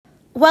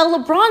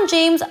Well, LeBron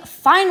James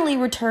finally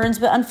returns,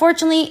 but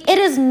unfortunately, it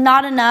is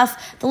not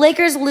enough. The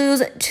Lakers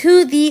lose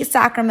to the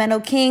Sacramento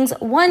Kings,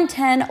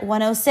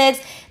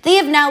 110-106. They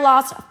have now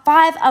lost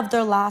 5 of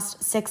their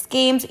last 6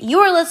 games. You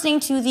are listening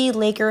to the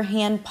Laker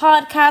Hand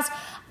podcast.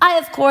 I,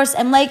 of course,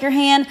 am Laker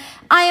Hand.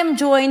 I am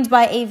joined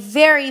by a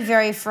very,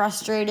 very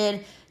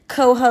frustrated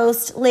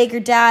co-host, Laker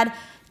Dad.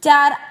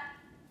 Dad,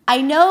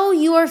 I know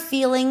you are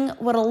feeling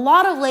what a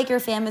lot of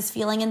Laker fans is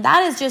feeling, and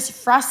that is just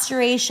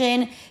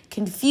frustration,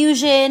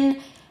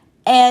 confusion,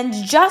 and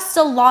just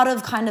a lot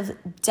of kind of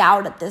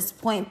doubt at this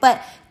point.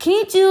 But can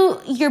you do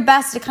your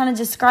best to kind of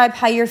describe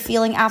how you're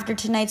feeling after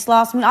tonight's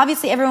loss? I mean,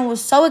 obviously everyone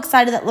was so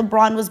excited that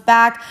LeBron was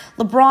back.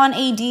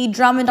 LeBron, AD,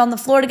 Drummond on the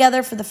floor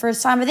together for the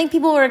first time. I think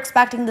people were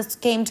expecting this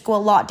game to go a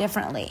lot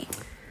differently.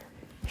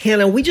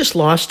 Hannah, we just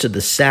lost to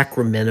the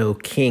Sacramento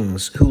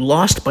Kings, who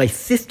lost by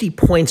 50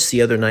 points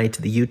the other night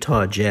to the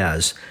Utah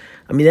Jazz.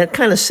 I mean, that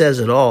kind of says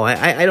it all.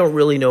 I don't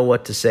really know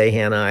what to say,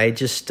 Hannah. I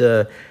just,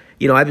 I've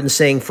been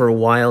saying for a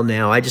while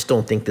now, I just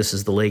don't think this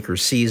is the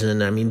Lakers'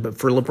 season. I mean, but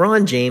for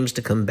LeBron James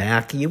to come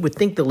back, you would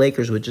think the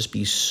Lakers would just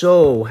be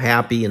so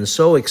happy and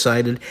so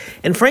excited.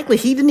 And frankly,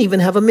 he didn't even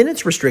have a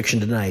minutes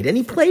restriction tonight, and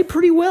he played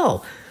pretty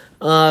well.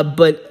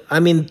 But, I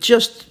mean,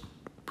 just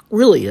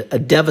really a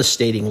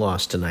devastating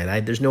loss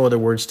tonight. There's no other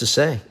words to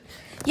say.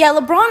 Yeah,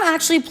 LeBron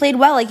actually played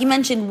well. Like you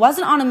mentioned,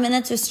 wasn't on a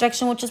minutes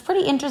restriction, which is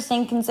pretty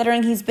interesting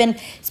considering he's been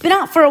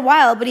out for a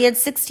while, but he had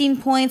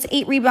 16 points,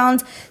 8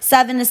 rebounds,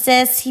 7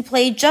 assists. He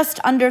played just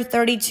under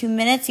 32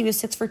 minutes. He was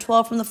 6 for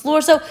 12 from the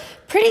floor. So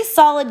pretty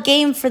solid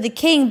game for the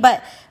King,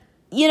 but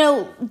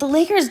the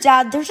Lakers,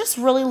 Dad, they're just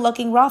really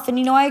looking rough.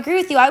 And, I agree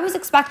with you. I was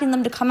expecting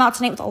them to come out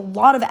tonight with a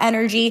lot of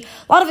energy,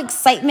 a lot of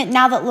excitement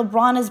now that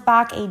LeBron is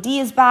back, AD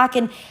is back,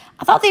 and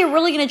I thought they were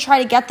really going to try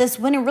to get this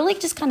win and really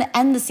just kind of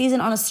end the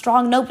season on a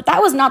strong note, but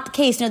that was not the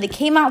case. They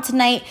came out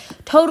tonight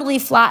totally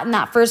flat in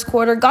that first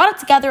quarter, got it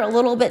together a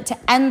little bit to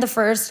end the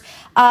first,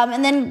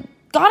 and then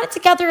got it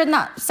together in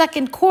that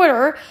second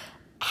quarter,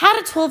 had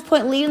a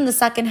 12-point lead in the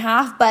second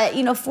half, but,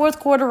 fourth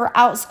quarter were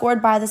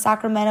outscored by the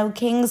Sacramento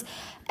Kings.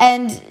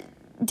 And,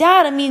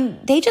 Dad, I mean,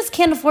 they just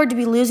can't afford to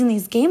be losing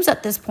these games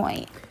at this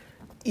point.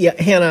 Yeah,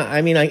 Hannah,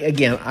 I mean,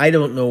 I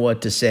don't know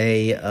what to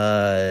say.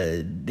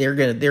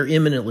 They're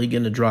imminently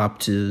going to drop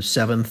to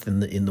 7th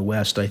in the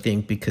West, I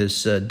think,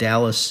 because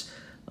Dallas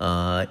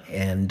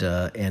and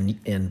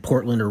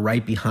Portland are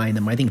right behind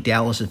them. I think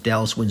if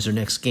Dallas wins their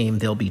next game,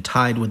 they'll be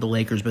tied with the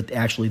Lakers, but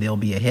actually they'll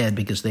be ahead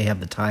because they have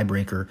the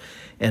tiebreaker.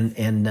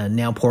 And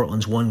now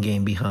Portland's 1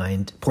 game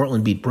behind.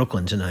 Portland beat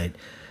Brooklyn tonight.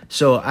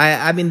 So,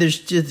 I mean,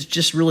 there's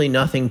just really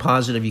nothing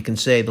positive you can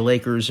say. The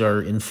Lakers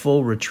are in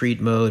full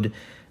retreat mode.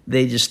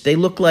 They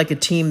look like a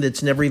team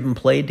that's never even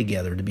played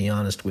together, to be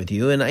honest with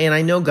you. And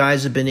I know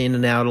guys have been in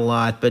and out a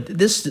lot, but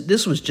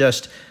this was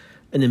just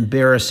an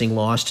embarrassing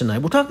loss tonight.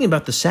 We're talking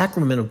about the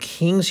Sacramento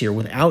Kings here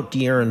without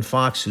De'Aaron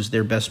Fox, who's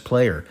their best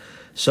player.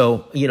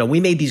 So, we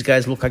made these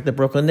guys look like the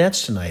Brooklyn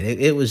Nets tonight.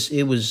 It was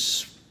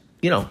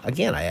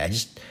again,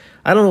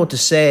 I don't know what to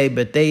say,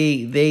 but they're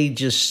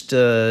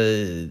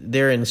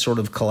in sort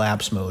of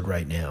collapse mode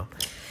right now.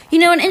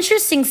 An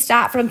interesting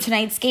stat from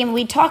tonight's game,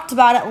 we talked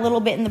about it a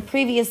little bit in the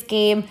previous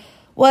game,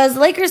 was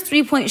Lakers'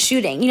 three-point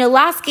shooting.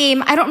 Last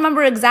game, I don't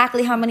remember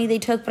exactly how many they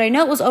took, but I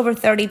know it was over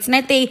 30.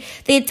 Tonight, they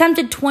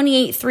attempted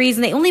 28 threes,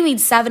 and they only made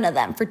 7 of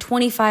them for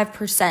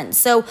 25%.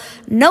 So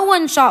no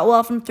one shot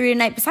well from 3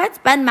 tonight, besides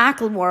Ben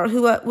McLemore,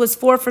 who was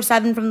 4 for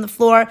 7 from the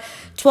floor,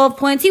 12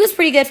 points. He was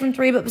pretty good from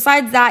 3, but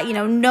besides that,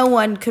 no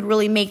one could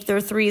really make their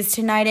threes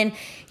tonight. And,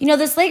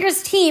 this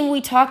Lakers team,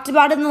 we talked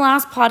about it in the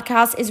last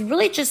podcast, is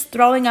really just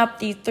throwing up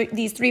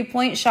these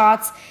three-point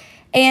shots,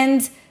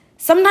 and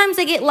sometimes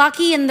they get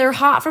lucky and they're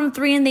hot from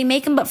 3 and they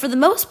make them, but for the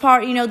most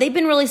part, they've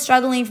been really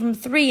struggling from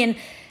 3. And,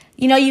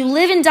 you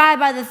live and die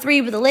by the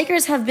 3, but the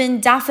Lakers have been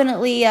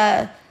definitely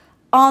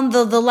on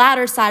the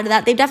latter side of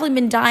that. They've definitely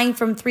been dying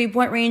from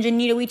 3-point range. And,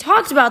 we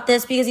talked about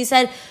this because he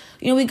said,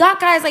 we got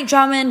guys like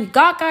Drummond, we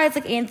got guys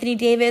like Anthony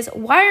Davis.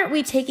 Why aren't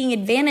we taking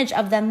advantage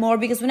of them more?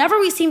 Because whenever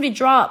we seem to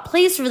draw up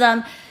plays for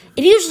them,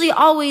 it usually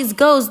always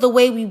goes the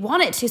way we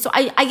want it to. So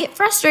I get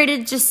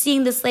frustrated just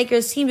seeing this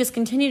Lakers team just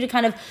continue to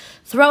kind of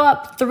throw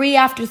up 3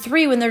 after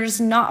 3 when they're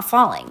just not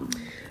falling.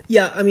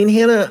 Yeah, I mean,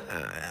 Hannah,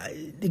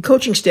 the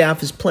coaching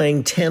staff is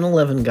playing 10,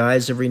 11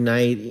 guys every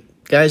night.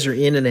 Guys are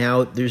in and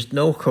out. There's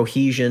no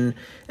cohesion.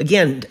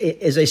 Again,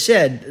 as I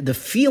said, the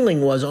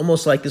feeling was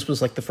almost like this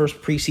was like the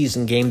first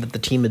preseason game that the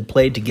team had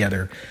played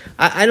together.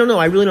 I don't know.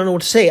 I really don't know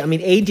what to say. I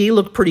mean, AD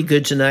looked pretty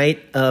good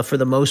tonight for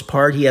the most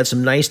part. He had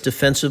some nice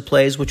defensive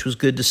plays, which was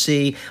good to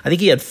see. I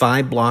think he had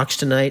 5 blocks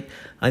tonight.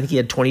 I think he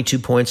had 22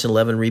 points and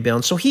 11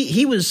 rebounds. So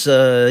he was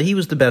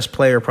the best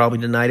player probably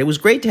tonight. It was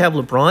great to have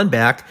LeBron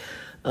back.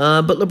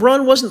 But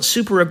LeBron wasn't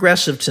super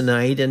aggressive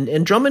tonight,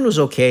 and Drummond was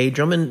okay.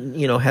 Drummond,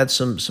 had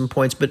some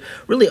points, but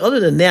really,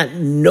 other than that,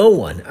 no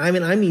one. I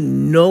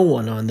mean, no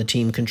one on the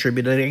team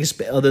contributed. I guess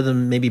other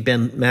than maybe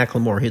Ben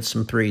McLemore hit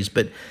some threes,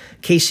 but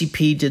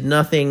KCP did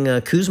nothing.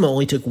 Kuzma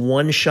only took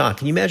 1 shot.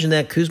 Can you imagine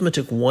that? Kuzma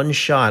took 1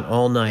 shot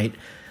all night.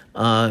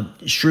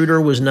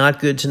 Schroeder was not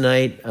good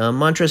tonight.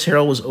 Montrezl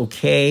Harrell was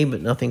okay,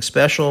 but nothing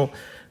special.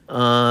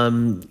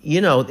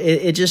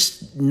 It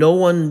just, no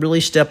one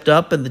really stepped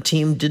up, and the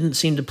team didn't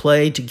seem to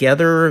play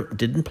together,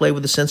 didn't play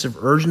with a sense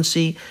of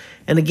urgency.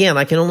 And again,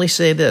 I can only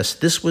say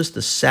this was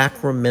the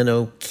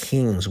Sacramento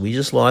Kings we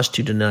just lost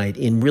to tonight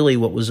in really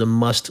what was a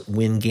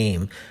must-win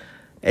game.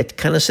 It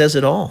kind of says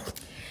it all.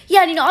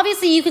 Yeah,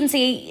 obviously you can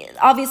see,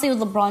 with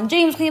LeBron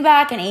James coming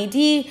back and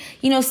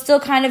AD, still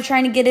kind of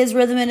trying to get his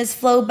rhythm and his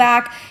flow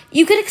back,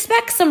 you could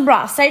expect some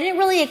rust. I didn't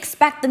really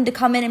expect them to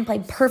come in and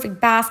play perfect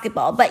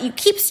basketball, but you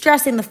keep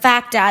stressing the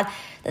fact, Dad,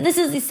 that this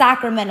is the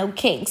Sacramento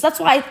Kings. That's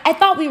why I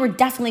thought we were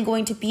definitely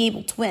going to be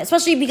able to win,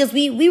 especially because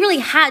we really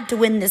had to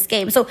win this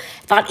game. So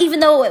I thought even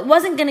though it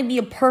wasn't going to be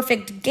a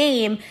perfect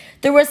game,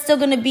 there was still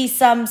going to be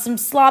some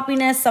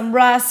sloppiness, some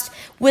rust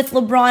with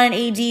LeBron and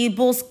AD,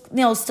 both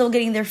still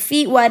getting their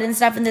feet wet and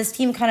stuff, and this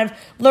team kind of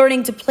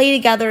learning to play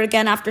together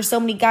again after so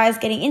many guys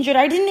getting injured.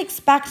 I didn't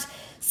expect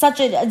such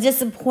a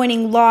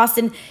disappointing loss,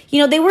 and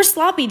they were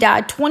sloppy,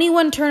 Dad.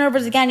 21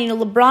 turnovers again.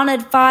 LeBron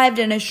had 5,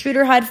 and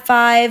Schroeder had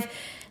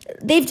 5.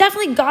 They've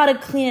definitely got to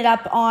clean it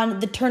up on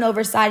the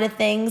turnover side of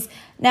things.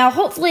 Now,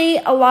 hopefully,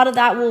 a lot of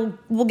that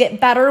will get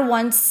better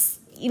once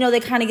they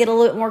kind of get a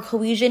little bit more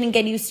cohesion and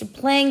get used to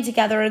playing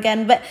together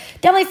again. But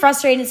definitely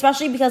frustrating,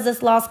 especially because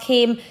this loss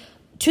came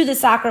to the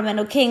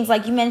Sacramento Kings.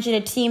 Like you mentioned,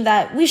 a team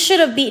that we should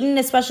have beaten,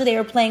 especially they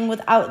were playing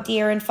without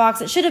De'Aaron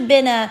Fox. It should have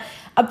been a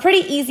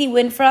pretty easy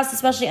win for us,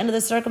 especially under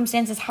the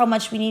circumstances, how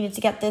much we needed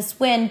to get this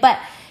win. But,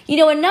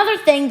 another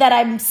thing that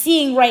I'm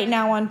seeing right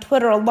now on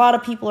Twitter, a lot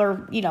of people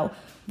are,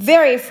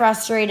 very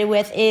frustrated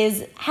with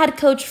is head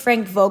coach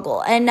Frank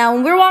Vogel. And now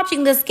when we're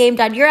watching this game,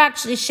 Dad, you're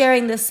actually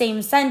sharing the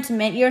same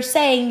sentiment. You're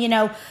saying,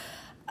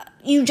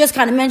 you just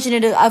kind of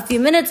mentioned it a few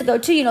minutes ago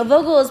too,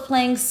 Vogel is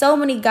playing so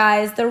many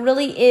guys. There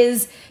really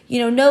is,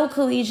 no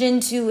cohesion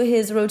to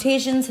his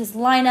rotations, his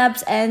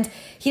lineups, and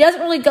he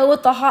doesn't really go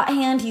with the hot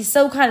hand. He's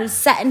so kind of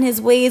set in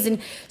his ways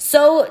and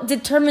so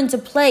determined to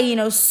play,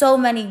 so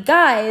many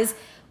guys.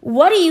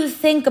 What do you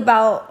think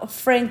about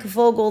Frank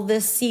Vogel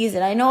this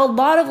season? I know a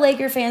lot of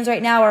Laker fans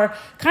right now are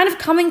kind of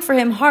coming for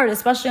him hard,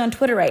 especially on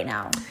Twitter right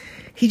now.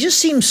 He just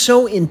seems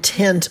so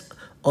intent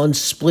on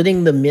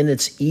splitting the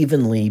minutes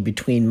evenly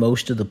between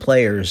most of the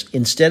players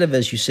instead of,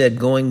 as you said,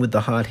 going with the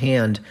hot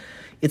hand.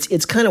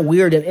 It's kind of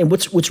weird. And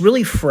what's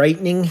really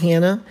frightening,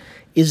 Hannah,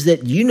 is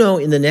that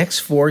in the next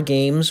 4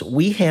 games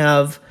we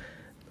have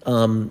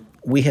Denver,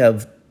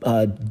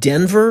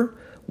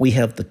 we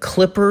have the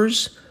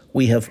Clippers,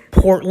 we have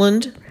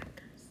Portland,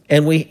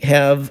 and we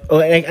have,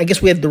 I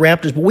guess we have the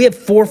Raptors, but we have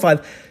 4 or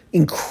 5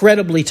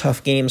 incredibly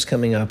tough games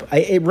coming up.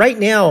 Right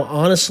now,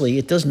 honestly,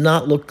 it does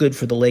not look good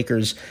for the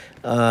Lakers.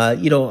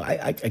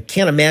 I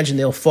can't imagine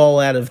they'll fall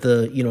out of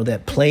the,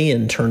 that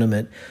play-in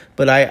tournament,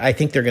 but I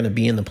think they're going to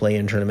be in the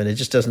play-in tournament. It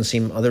just doesn't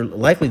seem other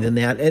likely than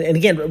that. And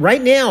again,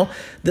 right now,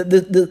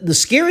 the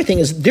scary thing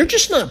is they're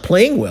just not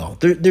playing well.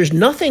 There's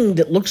nothing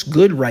that looks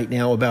good right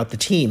now about the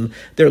team.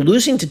 They're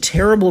losing to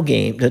terrible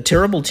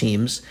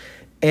teams.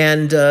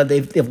 And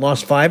they've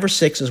lost 5 or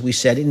 6, as we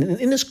said,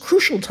 in this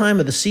crucial time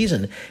of the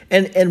season.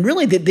 And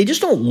really, they just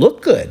don't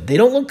look good. They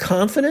don't look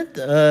confident.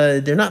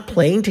 They're not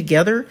playing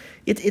together.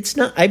 It's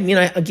not. I mean,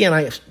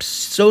 I'm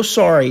so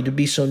sorry to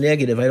be so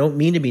negative. I don't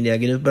mean to be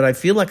negative, but I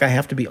feel like I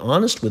have to be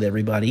honest with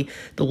everybody.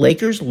 The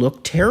Lakers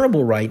look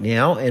terrible right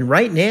now, and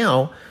right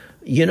now,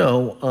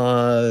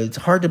 it's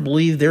hard to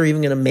believe they're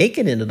even going to make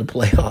it into the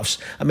playoffs.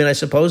 I mean, I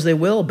suppose they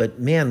will, but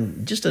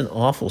man, just an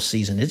awful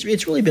season. It's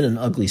really been an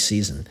ugly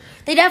season.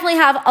 They definitely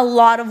have a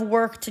lot of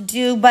work to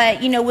do,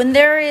 but when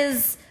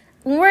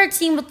we're a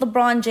team with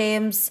LeBron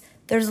James,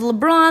 there's a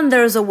LeBron,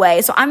 there's a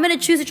way. So I'm going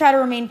to choose to try to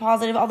remain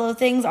positive, although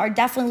things are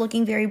definitely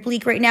looking very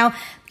bleak right now.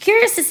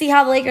 Curious to see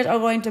how the Lakers are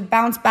going to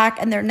bounce back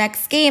in their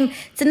next game.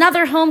 It's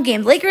another home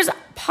game. The Lakers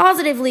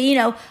positively,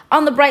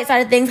 on the bright side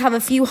of things, have a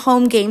few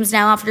home games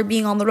now after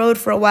being on the road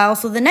for a while.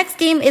 So the next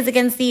game is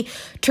against the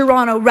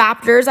Toronto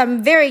Raptors.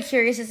 I'm very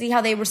curious to see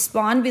how they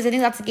respond because I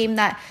think that's a game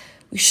that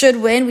we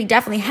should win. We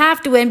definitely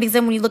have to win because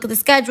then when you look at the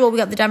schedule, we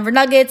got the Denver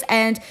Nuggets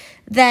and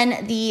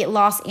then the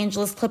Los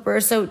Angeles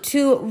Clippers. So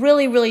 2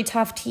 really, really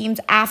tough teams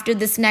after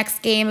this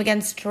next game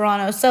against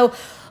Toronto. So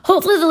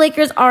hopefully the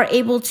Lakers are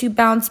able to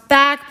bounce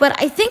back. But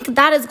I think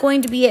that is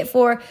going to be it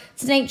for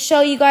tonight's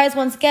show, you guys.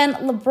 Once again,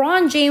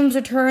 LeBron James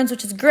returns,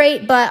 which is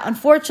great. But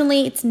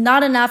unfortunately, it's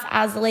not enough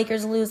as the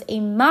Lakers lose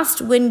a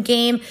must-win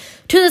game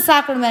to the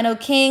Sacramento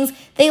Kings.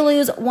 They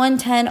lose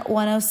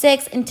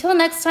 110-106. Until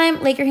next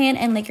time, Laker Hand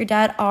and Laker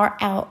Dad are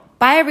out.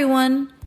 Bye, everyone.